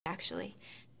actually.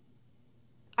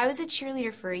 I was a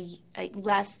cheerleader for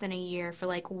less than a year for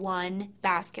like one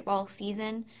basketball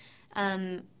season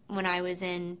when I was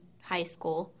in high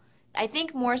school. I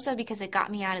think more so because it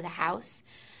got me out of the house.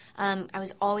 I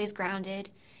was always grounded,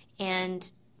 and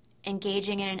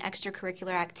engaging in an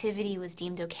extracurricular activity was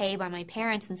deemed okay by my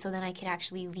parents, and so then I could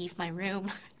actually leave my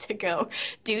room to go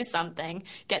do something,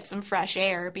 get some fresh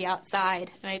air, be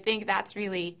outside. And I think that's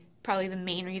really probably the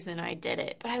main reason I did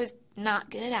it. But I was not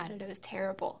good at it. It was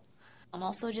terrible. I'm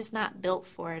also just not built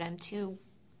for it. I'm too,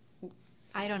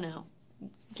 I don't know,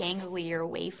 gangly or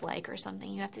waif-like or something.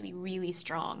 You have to be really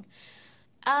strong.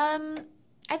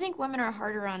 I think women are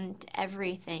harder on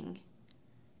everything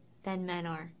than men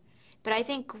are. But I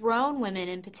think grown women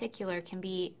in particular can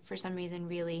be, for some reason,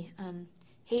 really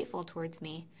hateful towards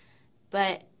me.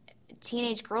 But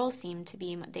teenage girls seem to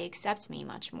be, they accept me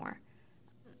much more.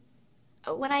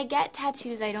 When I get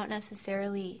tattoos, I don't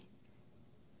necessarily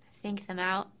think them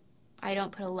out. I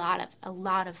don't put a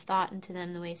lot of thought into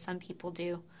them the way some people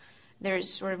do. There's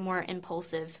sort of more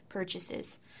impulsive purchases.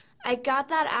 I got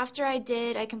that after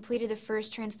I completed the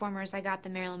first Transformers. I got the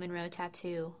Marilyn Monroe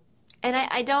tattoo. And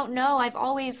I don't know, I've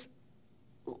always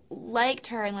liked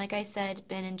her, and like I said,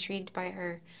 been intrigued by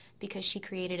her because she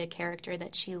created a character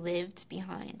that she lived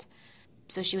behind.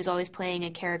 So she was always playing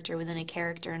a character within a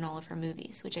character in all of her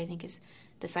movies, which I think is,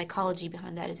 the psychology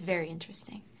behind that is very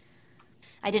interesting.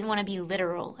 I didn't want to be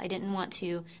literal. I didn't want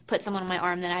to put someone on my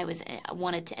arm that I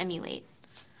wanted to emulate,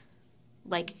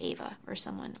 like Ava or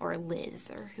someone, or Liz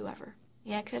or whoever.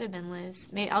 Yeah, it could have been Liz.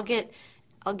 Maybe I'll get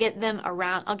them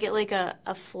around. I'll get like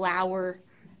a flower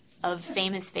of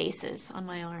famous faces on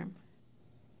my arm.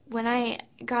 When I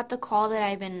got the call that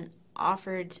I've been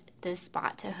offered the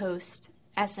spot to host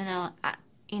SNL,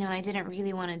 I didn't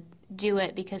really want to do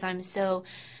it because I'm so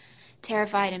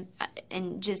terrified,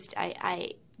 and just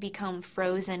I become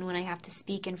frozen when I have to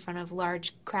speak in front of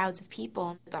large crowds of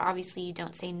people. But obviously you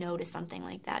don't say no to something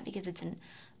like that because it's an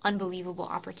unbelievable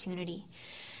opportunity.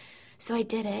 So I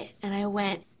did it, and I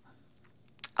went.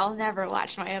 I'll never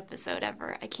watch my episode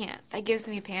ever. I can't. That gives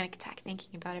me a panic attack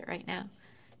thinking about it right now.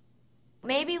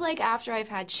 Maybe like after I've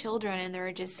had children and there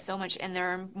are just so much, and there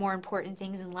are more important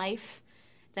things in life,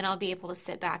 then I'll be able to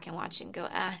sit back and watch and go,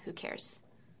 who cares?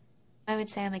 I would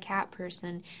say I'm a cat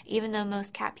person, even though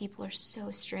most cat people are so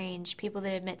strange. People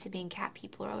that admit to being cat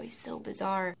people are always so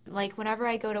bizarre. Like whenever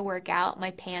I go to work out,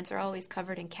 my pants are always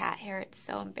covered in cat hair. It's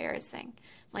so embarrassing.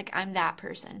 Like I'm that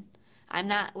person. I'm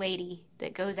that lady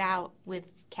that goes out with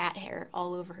cat hair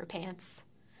all over her pants.